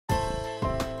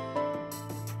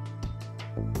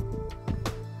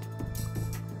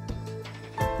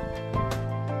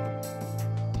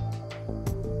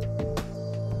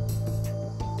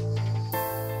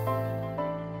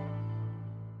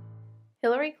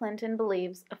Clinton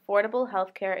believes affordable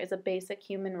health care is a basic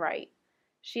human right.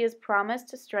 She has promised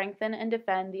to strengthen and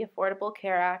defend the Affordable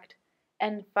Care Act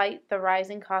and fight the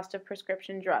rising cost of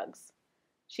prescription drugs.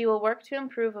 She will work to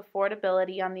improve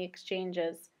affordability on the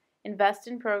exchanges, invest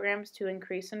in programs to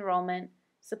increase enrollment,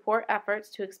 support efforts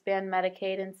to expand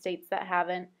Medicaid in states that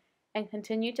haven't, and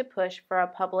continue to push for a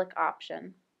public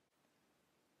option.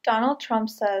 Donald Trump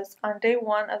says, on day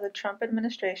one of the Trump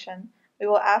administration, we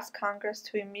will ask Congress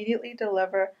to immediately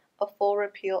deliver a full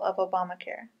repeal of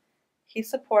Obamacare. He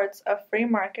supports a free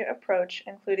market approach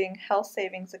including health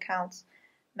savings accounts,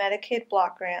 Medicaid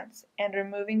block grants, and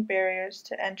removing barriers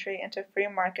to entry into free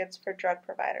markets for drug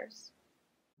providers.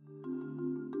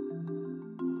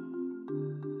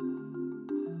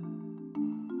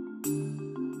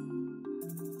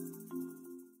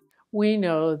 We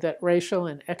know that racial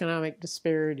and economic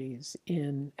disparities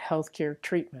in healthcare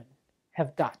treatment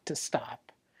have got to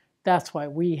stop. That's why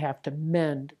we have to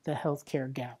mend the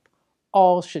healthcare gap.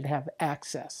 All should have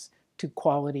access to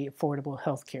quality, affordable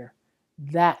healthcare.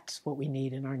 That's what we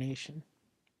need in our nation.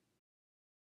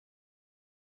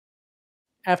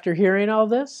 After hearing all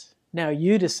this, now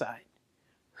you decide.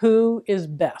 Who is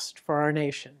best for our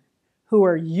nation? Who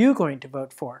are you going to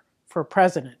vote for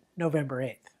president November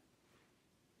 8th?